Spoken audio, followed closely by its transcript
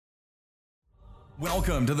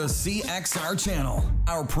Welcome to the CXR channel,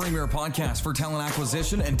 our premier podcast for talent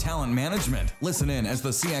acquisition and talent management. Listen in as the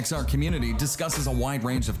CXR community discusses a wide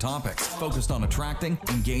range of topics focused on attracting,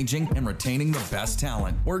 engaging, and retaining the best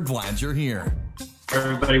talent. We're glad you're here.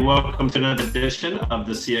 Everybody, welcome to another edition of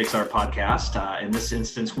the CXR podcast. In this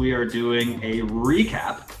instance, we are doing a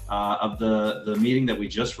recap of the meeting that we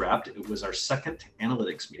just wrapped. It was our second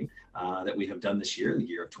analytics meeting that we have done this year, the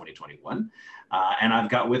year of 2021. And I've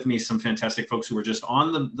got with me some fantastic folks who were just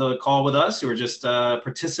on the call with us, who are just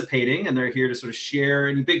participating, and they're here to sort of share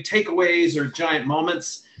any big takeaways or giant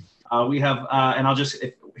moments. We have, and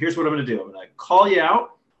here's what I'm going to do. I'm going to call you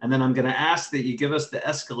out, and then I'm going to ask that you give us the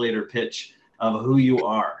escalator pitch of who you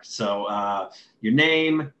are. So your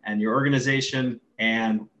name and your organization,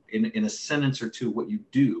 and in a sentence or two, what you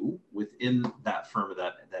do within that firm or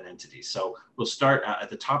that entity. So we'll start at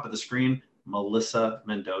the top of the screen, Melissa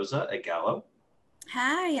Mendoza at Gallo.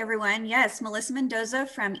 Hi, everyone. Yes, Melissa Mendoza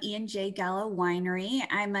from E&J Gallo Winery.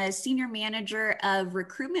 I'm a senior manager of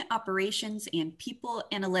recruitment operations and people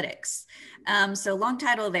analytics. So long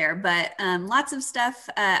title there, but lots of stuff.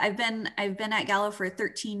 I've been at Gallo for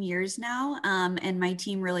 13 years now, and my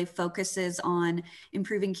team really focuses on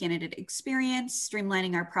improving candidate experience,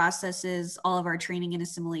 streamlining our processes, all of our training and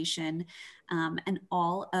assimilation, and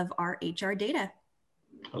all of our HR data.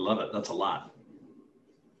 I love it. That's a lot.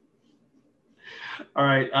 All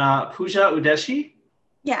right, Pooja Udeshi.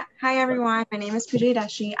 Yeah, hi everyone. My name is Pooja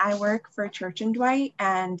Udeshi. I work for Church & Dwight,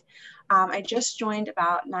 and I just joined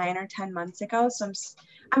about 9 or 10 months ago. So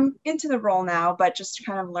I'm into the role now, but just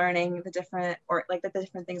kind of learning the different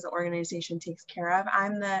things the organization takes care of.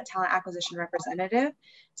 I'm the talent acquisition representative,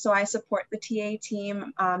 so I support the TA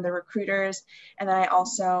team, the recruiters, and then I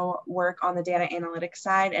also work on the data analytics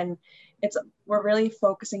side. And we're really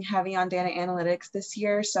focusing heavy on data analytics this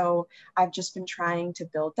year. So I've just been trying to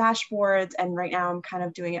build dashboards, and right now I'm kind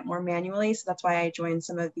of doing it more manually. So that's why I joined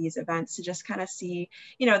some of these events, to just kind of see,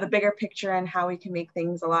 the bigger picture and how we can make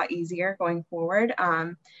things a lot easier going forward.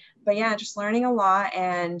 But yeah, just learning a lot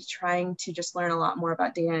and trying to just learn a lot more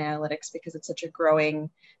about data analytics, because it's such a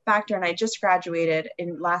growing factor. And I just graduated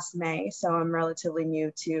in last May, so I'm relatively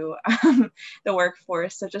new to the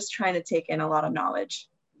workforce. So just trying to take in a lot of knowledge.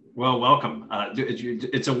 Well, welcome.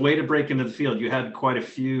 It's a way to break into the field. You had quite a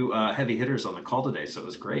few heavy hitters on the call today, so it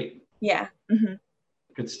was great. Yeah. Mm-hmm.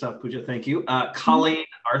 Good stuff, Pooja. Thank you. Colleen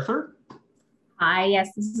Arthur. Hi, yes,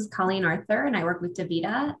 this is Colleen Arthur, and I work with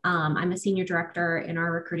DaVita. I'm a senior director in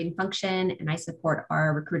our recruiting function, and I support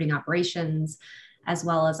our recruiting operations, as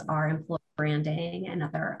well as our employee branding and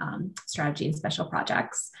other strategy and special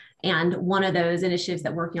projects. And one of those initiatives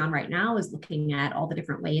that we're working on right now is looking at all the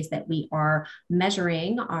different ways that we are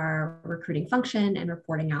measuring our recruiting function and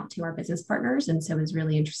reporting out to our business partners. And so I was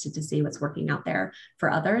really interested to see what's working out there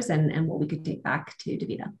for others and what we could take back to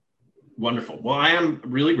DaVita. Wonderful. Well, I am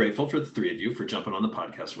really grateful for the three of you for jumping on the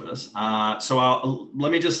podcast with us. So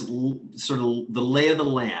let me just sort of the lay of the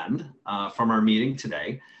land from our meeting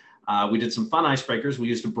today. We did some fun icebreakers. We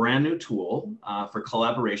used a brand new tool for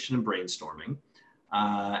collaboration and brainstorming.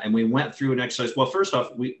 And we went through an exercise. Well, first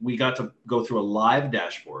off, we got to go through a live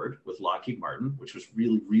dashboard with Lockheed Martin, which was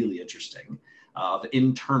really, really interesting. The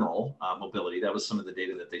internal mobility, that was some of the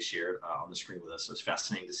data that they shared on the screen with us. So it's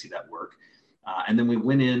fascinating to see that work. And then we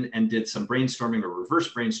went in and did some brainstorming or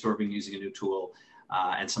reverse brainstorming using a new tool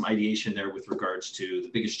and some ideation there with regards to the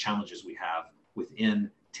biggest challenges we have within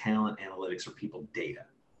talent analytics or people data.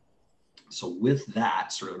 So with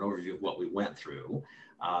that, sort of an overview of what we went through,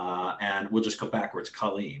 and we'll just go backwards.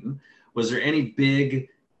 Colleen, was there any big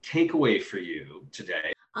takeaway for you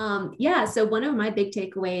today? Yeah, so one of my big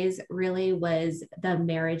takeaways really was the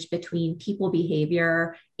marriage between people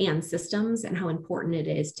behavior and systems, and how important it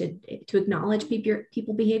is to acknowledge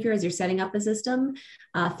people behavior as you're setting up a system,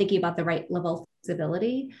 thinking about the right level of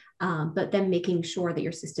flexibility, but then making sure that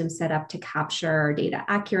your system's set up to capture data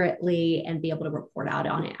accurately and be able to report out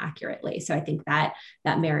on it accurately. So I think that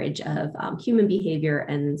marriage of human behavior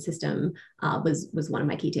and system was one of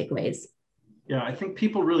my key takeaways. Yeah, I think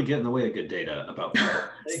people really get in the way of good data about that.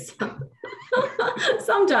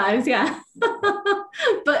 Sometimes, yeah.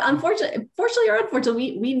 But unfortunately or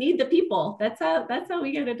unfortunately, we need the people. That's how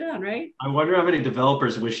we get it done, right? I wonder how many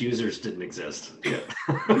developers wish users didn't exist. Yeah.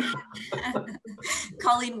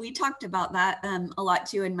 Colleen, we talked about that a lot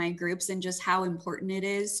too in my groups, and just how important it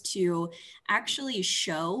is to actually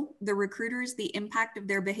show the recruiters the impact of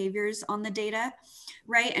their behaviors on the data,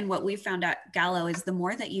 right? And what we found at Gallo is the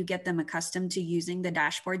more that you get them accustomed to using the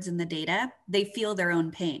dashboards and the data, they feel their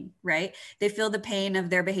own pain, right? They feel the pain of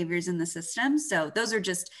their behaviors in the system. So those are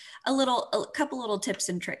just a couple little tips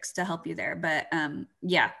and tricks to help you there. But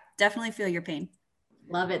yeah, definitely feel your pain.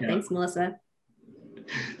 Love it. Yeah. Thanks, Melissa.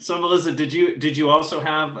 So Melissa, did you also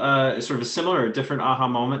have sort of a similar or different aha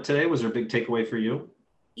moment today? Was there a big takeaway for you?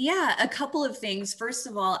 Yeah, a couple of things. First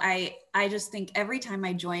of all, I just think every time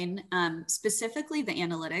I join, specifically the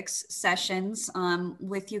analytics sessions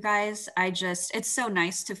with you guys, it's so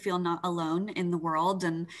nice to feel not alone in the world,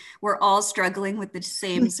 and we're all struggling with the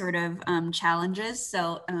same sort of challenges.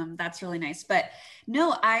 So that's really nice. But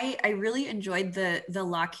no, I really enjoyed the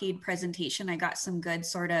Lockheed presentation. I got some good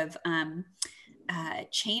sort of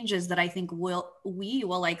changes that I think we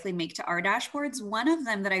will likely make to our dashboards. One of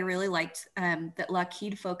them that I really liked that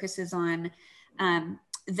Lockheed focuses on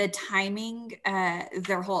the timing,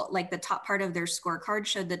 their whole, like the top part of their scorecard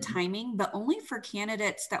showed the timing, but only for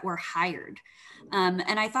candidates that were hired.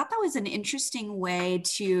 And I thought that was an interesting way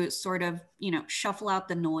to sort of, shuffle out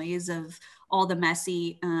the noise of all the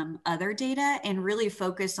messy other data and really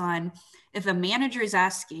focus on if a manager is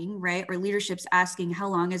asking, right, or leadership's asking, how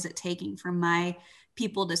long is it taking for my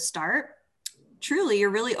people to start? Truly, you're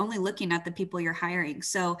really only looking at the people you're hiring.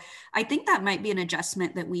 So I think that might be an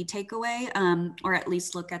adjustment that we take away, or at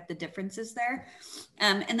least look at the differences there.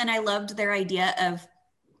 And then I loved their idea of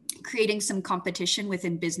creating some competition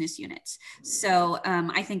within business units. So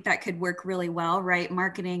I think that could work really well, right?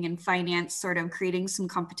 Marketing and finance sort of creating some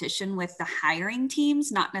competition with the hiring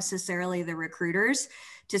teams, not necessarily the recruiters,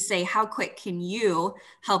 to say, how quick can you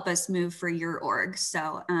help us move for your org?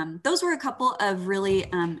 So those were a couple of really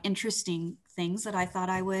interesting things that I thought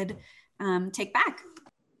I would take back.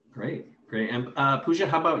 Great. And Pooja,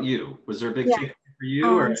 how about you? Was there a big takeaway for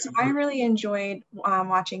you? So I really enjoyed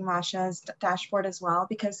watching Masha's dashboard as well,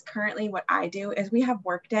 because currently what I do is we have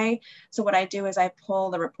Workday. So what I do is I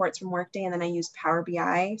pull the reports from Workday and then I use Power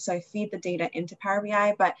BI. So I feed the data into Power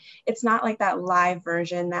BI, but it's not like that live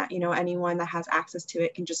version that, anyone that has access to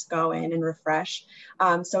it can just go in and refresh.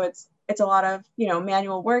 So it's a lot of,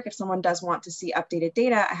 manual work. If someone does want to see updated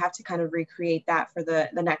data, I have to kind of recreate that for the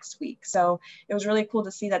next week. So it was really cool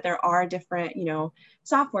to see that there are different,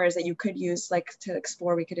 softwares that you could use, like to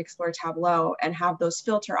explore. We could explore Tableau and have those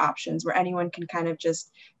filter options where anyone can kind of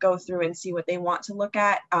just go through and see what they want to look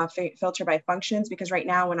at, filter by functions. Because right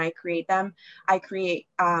now when I create them, I create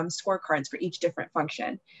scorecards for each different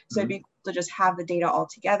function. So it'd be cool to just have the data all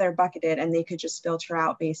together, bucketed, and they could just filter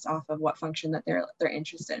out based off of what function that they're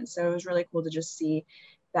interested in. So it was really cool to just see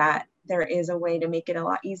that there is a way to make it a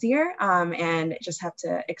lot easier, and just have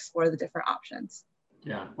to explore the different options.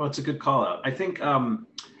 Yeah, well, it's a good call out. I think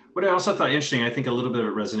what I also thought interesting, I think a little bit of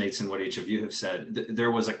it resonates in what each of you have said. There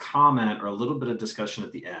was a comment or a little bit of discussion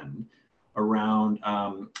at the end around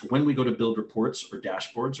when we go to build reports or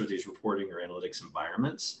dashboards or these reporting or analytics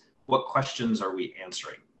environments, what questions are we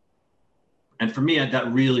answering? And for me,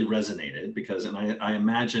 that really resonated because, and I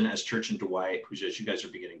imagine as Church and Dwight, as you guys are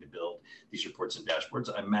beginning to build these reports and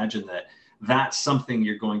dashboards, I imagine that that's something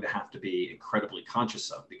you're going to have to be incredibly conscious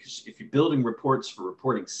of, because if you're building reports for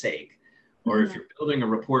reporting's sake, or if you're building a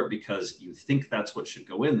report because you think that's what should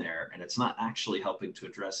go in there, and it's not actually helping to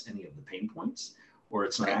address any of the pain points, or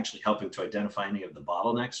it's not actually helping to identify any of the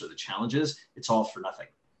bottlenecks or the challenges, it's all for nothing.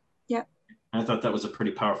 Yep. I thought that was a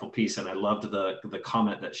pretty powerful piece. And I loved the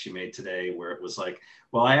comment that she made today, where it was like,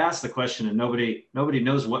 well, I asked the question and nobody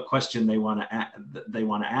knows what question they want to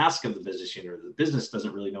ask of the business unit, or the business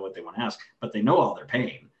doesn't really know what they want to ask, but they know all their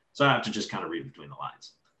pain. So I have to just kind of read between the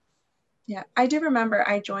lines. Yeah, I do remember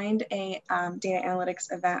I joined a data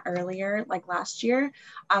analytics event earlier, like last year,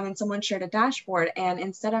 and someone shared a dashboard, and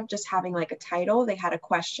instead of just having like a title, they had a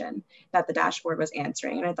question that the dashboard was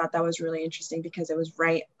answering. And I thought that was really interesting because it was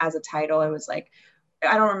right as a title. It was like,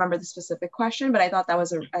 I don't remember the specific question, but I thought that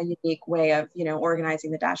was a unique way of,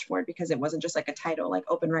 organizing the dashboard, because it wasn't just like a title, like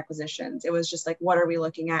open requisitions. It was just like, what are we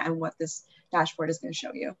looking at and what this dashboard is going to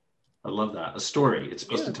show you. I love that. A story. It's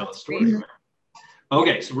supposed to tell a story.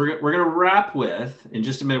 Okay, so we're going to wrap with, in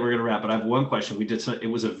just a minute, we're going to wrap, but I have one question. It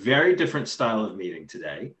was a very different style of meeting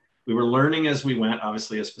today. We were learning as we went,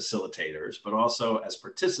 obviously as facilitators, but also as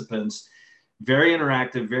participants. Very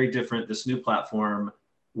interactive, very different, this new platform.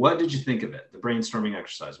 What did you think of it? The brainstorming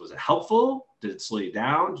exercise, was it helpful? Did it slow you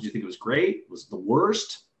down? Did you think it was great? Was it the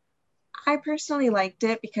worst? I personally liked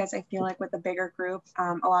it because I feel like with a bigger group,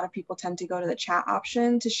 a lot of people tend to go to the chat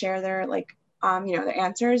option to share their their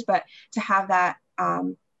answers, but to have that,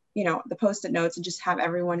 the Post-it notes and just have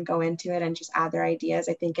everyone go into it and just add their ideas,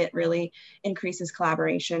 I think it really increases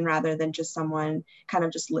collaboration rather than just someone kind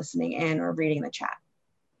of just listening in or reading the chat.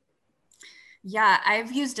 Yeah,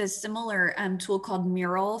 I've used a similar tool called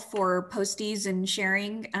Mural for posties and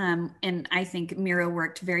sharing. And I think Miro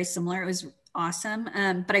worked very similar. It was awesome.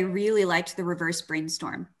 But I really liked the reverse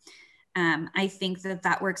brainstorm. I think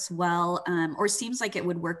that works well, or seems like it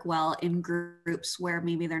would work well in groups where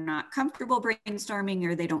maybe they're not comfortable brainstorming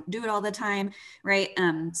or they don't do it all the time, right?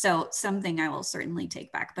 So something I will certainly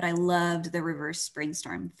take back, but I loved the reverse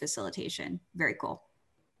brainstorm facilitation. Very cool.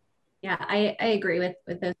 Yeah, I agree with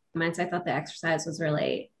those comments. I thought the exercise was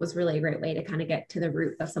really a great way to kind of get to the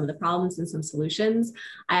root of some of the problems and some solutions.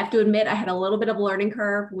 I have to admit, I had a little bit of a learning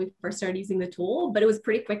curve when we first started using the tool, but it was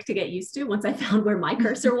pretty quick to get used to once I found where my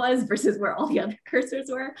cursor was versus where all the other cursors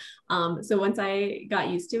were. So once I got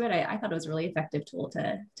used to it, I thought it was a really effective tool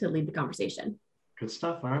to lead the conversation. Good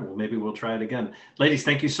stuff. All right. Well, maybe we'll try it again. Ladies,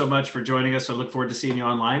 thank you so much for joining us. I look forward to seeing you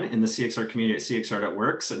online in the CXR community at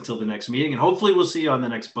cxr.works until the next meeting. And hopefully we'll see you on the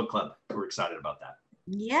next book club. We're excited about that.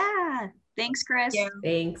 Yeah. Thanks, Chris. Yeah.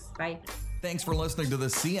 Thanks. Bye. Thanks for listening to the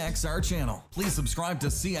CXR channel. Please subscribe to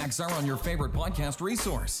CXR on your favorite podcast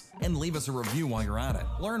resource and leave us a review while you're at it.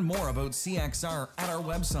 Learn more about CXR at our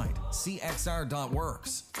website,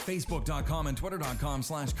 cxr.works, facebook.com and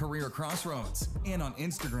twitter.com/careercrossroads, and on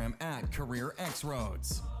Instagram at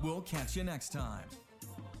careerxroads. We'll catch you next time.